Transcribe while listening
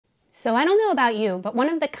So I don't know about you, but one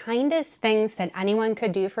of the kindest things that anyone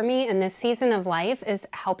could do for me in this season of life is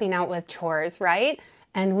helping out with chores, right?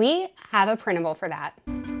 And we have a printable for that.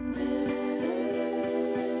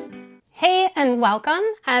 Hey and welcome.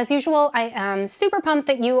 As usual, I am super pumped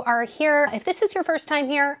that you are here. If this is your first time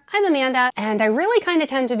here, I'm Amanda, and I really kind of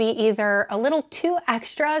tend to be either a little too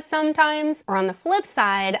extra sometimes, or on the flip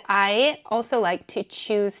side, I also like to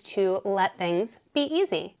choose to let things be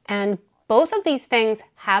easy. And both of these things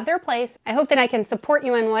have their place. I hope that I can support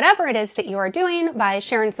you in whatever it is that you are doing by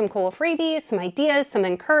sharing some cool freebies, some ideas, some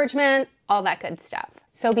encouragement, all that good stuff.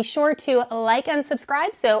 So be sure to like and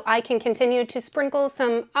subscribe so I can continue to sprinkle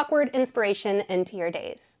some awkward inspiration into your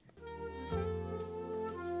days.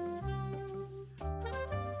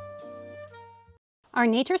 Our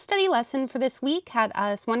nature study lesson for this week had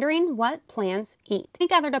us wondering what plants eat. We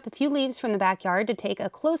gathered up a few leaves from the backyard to take a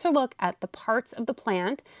closer look at the parts of the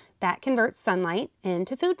plant that convert sunlight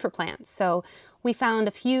into food for plants. So we found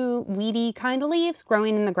a few weedy kind of leaves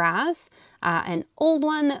growing in the grass, an old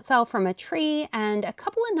one that fell from a tree, and a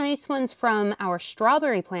couple of nice ones from our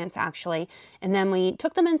strawberry plants actually. And then we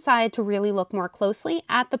took them inside to really look more closely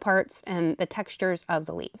at the parts and the textures of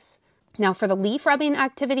the leaves. Now for the leaf rubbing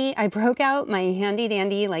activity, I broke out my handy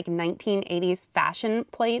dandy like 1980s fashion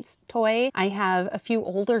plates toy. I have a few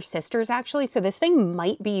older sisters actually, so this thing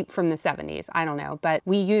might be from the 70s, I don't know. But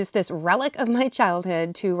we used this relic of my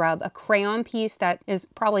childhood to rub a crayon piece that is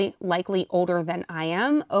probably likely older than I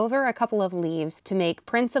am over a couple of leaves to make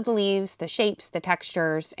prints of the leaves, the shapes, the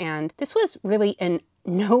textures, and this was really an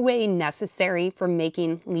no way necessary for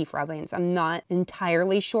making leaf rubbings. I'm not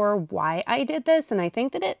entirely sure why I did this, and I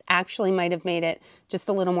think that it actually might have made it just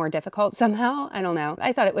a little more difficult somehow. I don't know.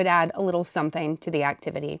 I thought it would add a little something to the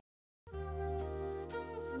activity.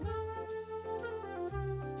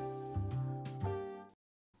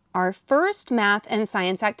 Our first math and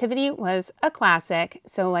science activity was a classic,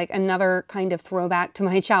 so like another kind of throwback to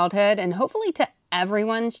my childhood and hopefully to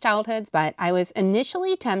everyone's childhoods, but I was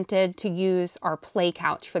initially tempted to use our play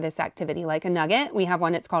couch for this activity like a nugget. We have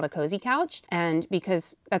one, it's called a cozy couch, and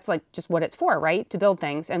because that's like just what it's for, right? To build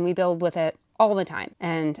things, and we build with it all the time.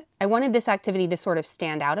 And I wanted this activity to sort of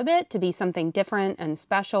stand out a bit, to be something different and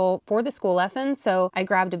special for the school lesson. So I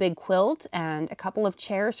grabbed a big quilt and a couple of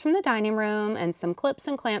chairs from the dining room and some clips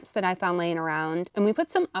and clamps that I found laying around. And we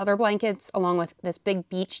put some other blankets along with this big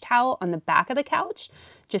beach towel on the back of the couch,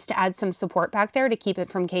 just to add some support back there to keep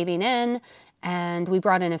it from caving in. And we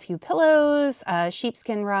brought in a few pillows, a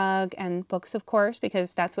sheepskin rug, and books, of course,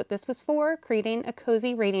 because that's what this was for, creating a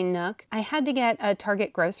cozy reading nook. I had to get a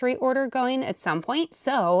Target grocery order going at some point,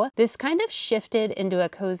 so this kind of shifted into a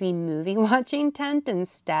cozy movie watching tent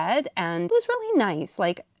instead, and it was really nice.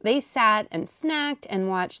 Like, they sat and snacked and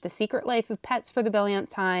watched The Secret Life of Pets for the billionth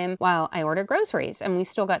time while I ordered groceries, and we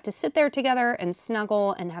still got to sit there together and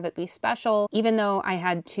snuggle and have it be special, even though I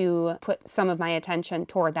had to put some of my attention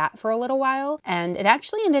toward that for a little while. And it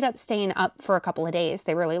actually ended up staying up for a couple of days.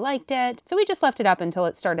 They really liked it, so we just left it up until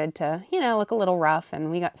it started to, you know, look a little rough, and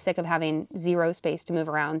we got sick of having zero space to move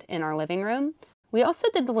around in our living room. We also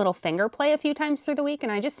did the little finger play a few times through the week,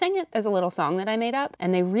 and I just sang it as a little song that I made up,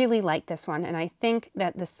 and they really liked this one, and I think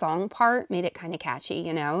that the song part made it kind of catchy,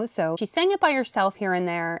 you know? So she sang it by herself here and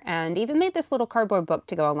there, and even made this little cardboard book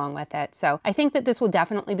to go along with it. So I think that this will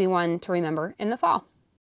definitely be one to remember in the fall.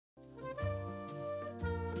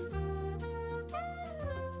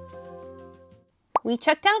 We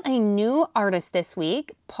checked out a new artist this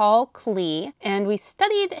week, PAUL KLEE, and we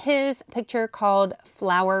studied his picture called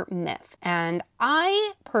Flower Myth. And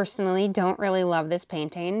I personally don't really love this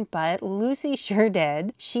painting, but Lucy sure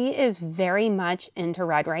did. She is very much into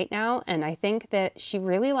red right now, and I think that she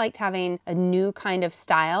really liked having a new kind of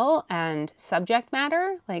style and subject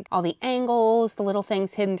matter, like all the angles, the little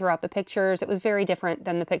things hidden throughout the pictures. It was very different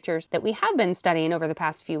than the pictures that we have been studying over the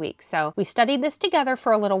past few weeks. So we studied this together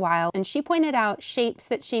for a little while, and she pointed out shapes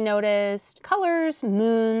that she noticed, colors,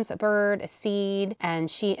 moons, a bird, a seed, and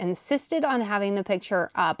she insisted on having the picture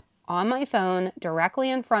up on my phone directly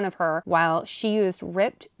in front of her while she used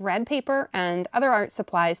ripped red paper and other art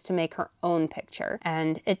supplies to make her own picture.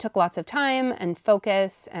 And it took lots of time and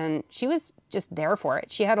focus, and she was just there for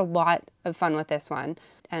it. She had a lot of fun with this one.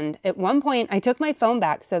 And at one point I took my phone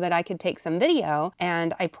back so that I could take some video,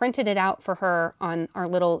 and I printed it out for her on our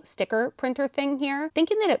little sticker printer thing here,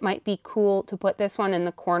 thinking that it might be cool to put this one in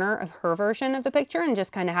the corner of her version of the picture and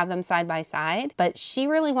just kind of have them side by side. But she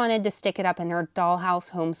really wanted to stick it up in her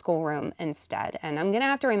dollhouse homeschool room instead. And I'm gonna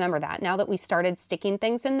have to remember that. Now that we started sticking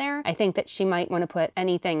things in there, I think that she might want to put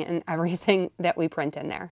anything and everything that we print in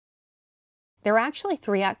there. There were actually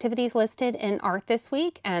 3 activities listed in art this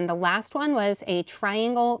week, and the last one was a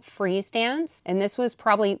triangle freeze dance, and this was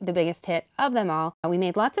probably the biggest hit of them all. We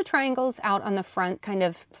made lots of triangles out on the front kind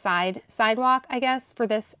of sidewalk, I guess, for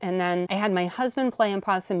this, and then I had my husband play and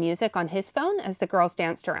pause some music on his phone as the girls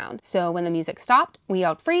danced around. So when the music stopped, we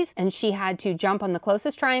yelled freeze, and she had to jump on the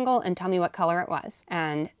closest triangle and tell me what color it was.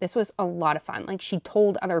 And this was a lot of fun. Like, she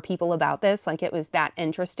told other people about this, like it was that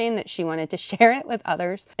interesting that she wanted to share it with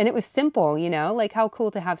others. And it was simple, you know, like how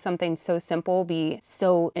cool to have something so simple be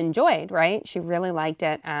so enjoyed, right? She really liked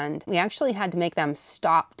it, and we actually had to make them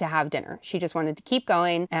stop to have dinner. She just wanted to keep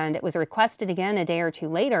going, and it was requested again a day or 2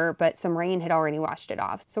 later, but some rain had already washed it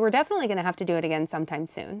off. So we're definitely going to have to do it again sometime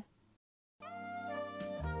soon.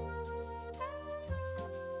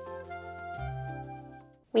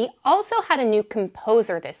 We also had a new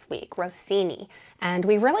composer this week, Rossini, and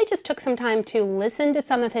we really just took some time to listen to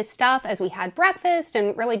some of his stuff as we had breakfast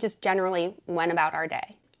and really just generally went about our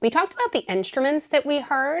day. We talked about the instruments that we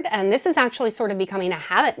heard, and this is actually sort of becoming a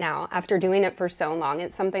habit now after doing it for so long.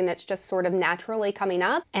 It's something that's just sort of naturally coming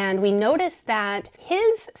up, and we noticed that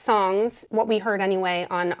his songs, what we heard anyway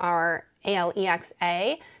on our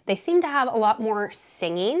ALEXA, they seem to have a lot more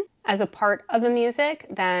singing as a part of the music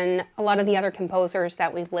than a lot of the other composers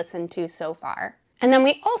that we've listened to so far. And then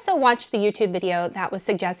we also watched the YouTube video that was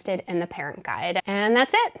suggested in the parent guide, and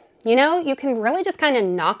that's it. You know, you can really just kind of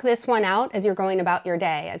knock this one out as you're going about your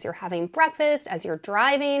day, as you're having breakfast, as you're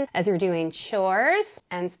driving, as you're doing chores.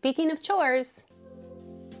 And speaking of chores,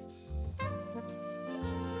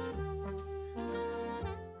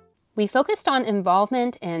 we focused on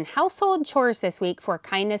involvement in household chores this week for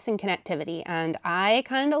kindness and connectivity, and I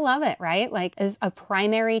kind of love it, right? Like, as a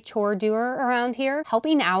primary chore doer around here,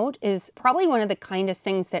 helping out is probably one of the kindest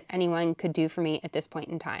things that anyone could do for me at this point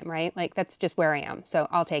in time, right? Like, that's just where I am, so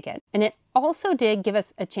I'll take it. And it also did give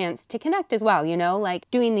us a chance to connect as well, you know, like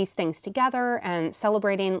doing these things together and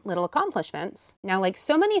celebrating little accomplishments. Now, like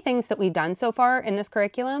so many things that we've done so far in this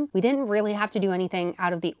curriculum, we didn't really have to do anything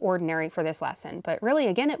out of the ordinary for this lesson, but really,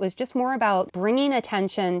 again, it was just more about bringing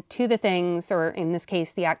attention to the things, or in this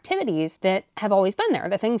case, the activities that have always been there,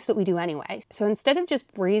 the things that we do anyway. So instead of just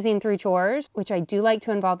breezing through chores, which I do like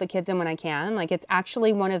to involve the kids in when I can, like it's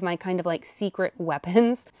actually one of my kind of like secret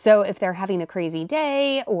weapons. So if they're having a crazy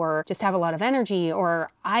day or just have a lot of energy,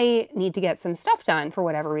 or I need to get some stuff done for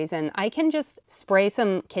whatever reason, I can just spray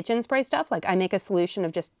some kitchen spray stuff. Like I make a solution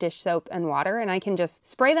of just dish soap and water, and I can just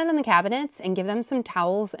spray that in the cabinets and give them some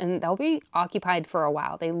towels, and they'll be occupied for a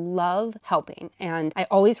while. They love helping. And I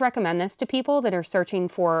always recommend this to people that are searching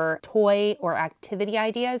for toy or activity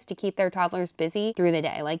ideas to keep their toddlers busy through the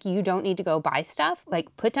day. Like, you don't need to go buy stuff.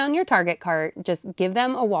 Like, put down your Target cart, just give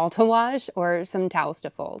them a wall to wash or some towels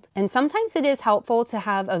to fold. And sometimes it is helpful to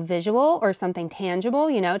have a visual or something tangible,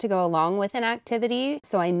 you know, to go along with an activity.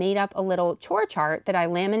 So I made up a little chore chart that I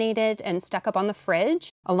laminated and stuck up on the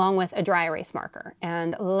fridge along with a dry erase marker.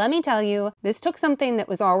 And let me tell you, this took something that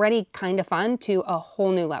was already kind of fun to a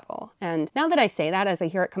whole new level. And now that I say that, as I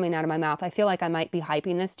hear it coming out of my mouth, I feel like I might be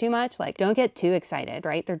hyping this too much. Like, don't get too excited,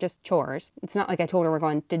 right? They're just chores. It's not like I told her we're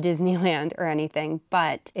going to Disneyland or anything,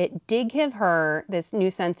 but it did give her this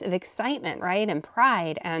new sense of excitement, right? And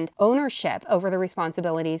pride and ownership over the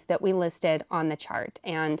responsibilities that we listed on the chart.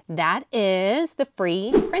 And that is the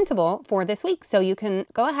free printable for this week. So you can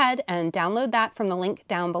go ahead and download that from the link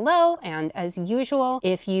down below. And as usual,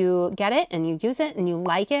 if you get it and you use it and you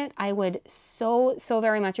like it, I would so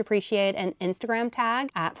very much appreciate an Instagram tag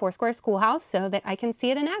at Foursquare Schoolhouse so that I can see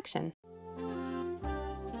it in action.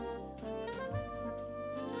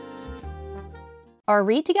 Our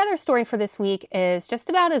read together story for this week is just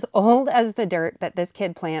about as old as the dirt that this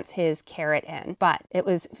kid plants his carrot in, but it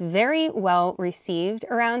was very well received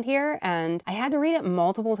around here, and I had to read it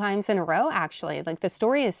multiple times in a row, actually. Like, the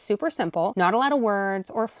story is super simple, not a lot of words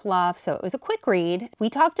or fluff, so it was a quick read. We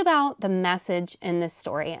talked about the message in this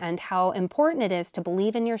story and how important it is to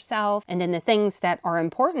believe in yourself and in the things that are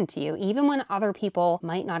important to you, even when other people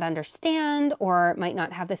might not understand or might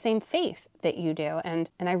not have the same faith that you do. And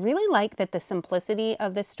I really like that the simplicity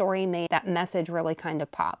of this story made that message really kind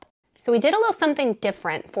of pop. So we did a little something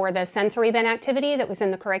different for the sensory bin activity that was in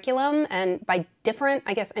the curriculum. And by different,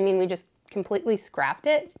 I guess, I mean, we just completely scrapped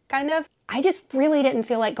it, kind of. I just really didn't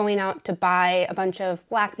feel like going out to buy a bunch of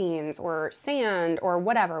black beans or sand or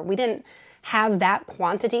whatever. We didn't have that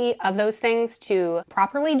quantity of those things to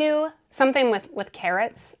properly do something with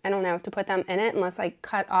carrots. I don't know, to put them in it unless I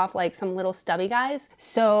cut off like some little stubby guys.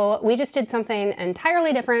 So we just did something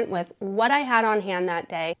entirely different with what I had on hand that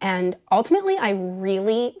day. And ultimately, I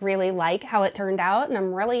really, really like how it turned out. And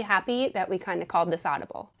I'm really happy that we kind of called this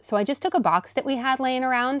audible. So I just took a box that we had laying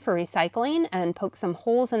around for recycling and poked some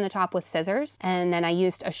holes in the top with scissors. And then I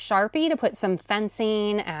used a Sharpie to put some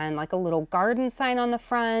fencing and like a little garden sign on the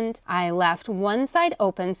front. I left one side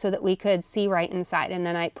open so that we could see right inside. And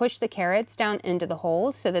then I pushed the carrots down into the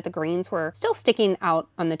holes so that the greens were still sticking out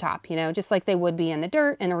on the top, you know, just like they would be in the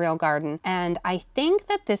dirt in a real garden. And I think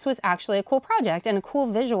that this was actually a cool project and a cool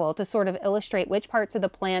visual to sort of illustrate which parts of the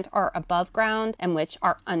plant are above ground and which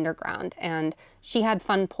are underground. And she had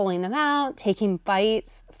fun pulling them out, taking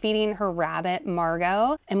bites, feeding her rabbit,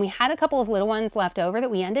 Margot. And we had a couple of little ones left over that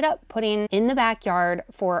we ended up putting in the backyard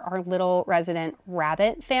for our little resident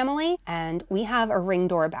rabbit family. And we have a Ring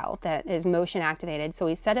doorbell that is motion activated. So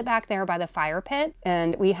we set it back there by the fire pit.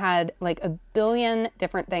 And we had like a billion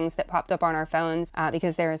different things that popped up on our phones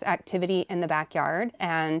because there's activity in the backyard.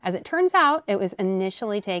 And as it turns out, it was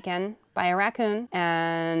initially taken by a raccoon,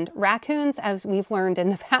 and raccoons, as we've learned in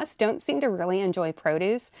the past, don't seem to really enjoy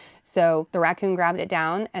produce. So the raccoon grabbed it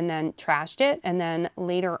down and then trashed it, and then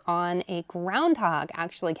later on a groundhog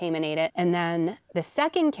actually came and ate it. And then the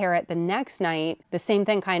second carrot the next night, the same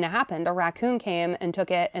thing kind of happened. A raccoon came and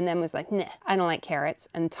took it and then was like, nah, I don't like carrots,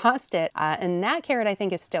 and tossed it. And that carrot I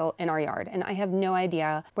think is still in our yard, and I have no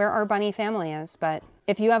idea where our bunny family is, but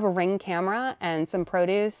if you have a Ring camera and some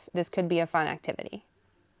produce, this could be a fun activity.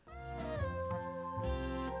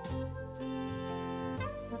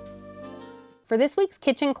 For this week's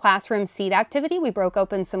kitchen classroom seed activity, we broke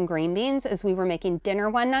open some green beans as we were making dinner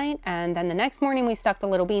one night, and then the next morning we stuck the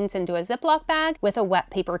little beans into a Ziploc bag with a wet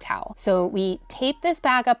paper towel. So we taped this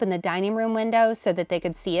bag up in the dining room window so that they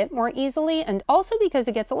could see it more easily, and also because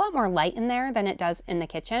it gets a lot more light in there than it does in the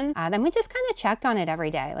kitchen. Then we just kind of checked on it every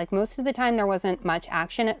day. Like most of the time there wasn't much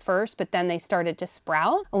action at first, but then they started to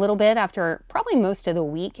sprout a little bit after probably most of the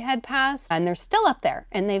week had passed, and they're still up there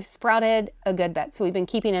and they've sprouted a good bit. So we've been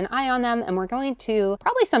keeping an eye on them, and we're going to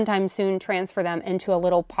probably sometime soon transfer them into a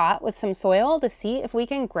little pot with some soil to see if we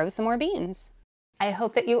can grow some more beans. I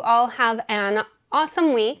hope that you all have an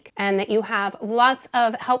awesome week and that you have lots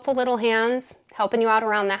of helpful little hands helping you out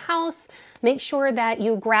around the house. Make sure that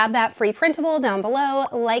you grab that free printable down below,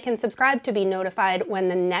 like and subscribe to be notified when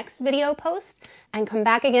the next video posts, and come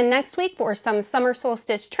back again next week for some summer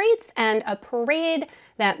solstice treats and a parade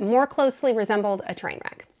that more closely resembled a train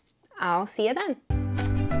wreck. I'll see you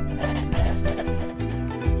then.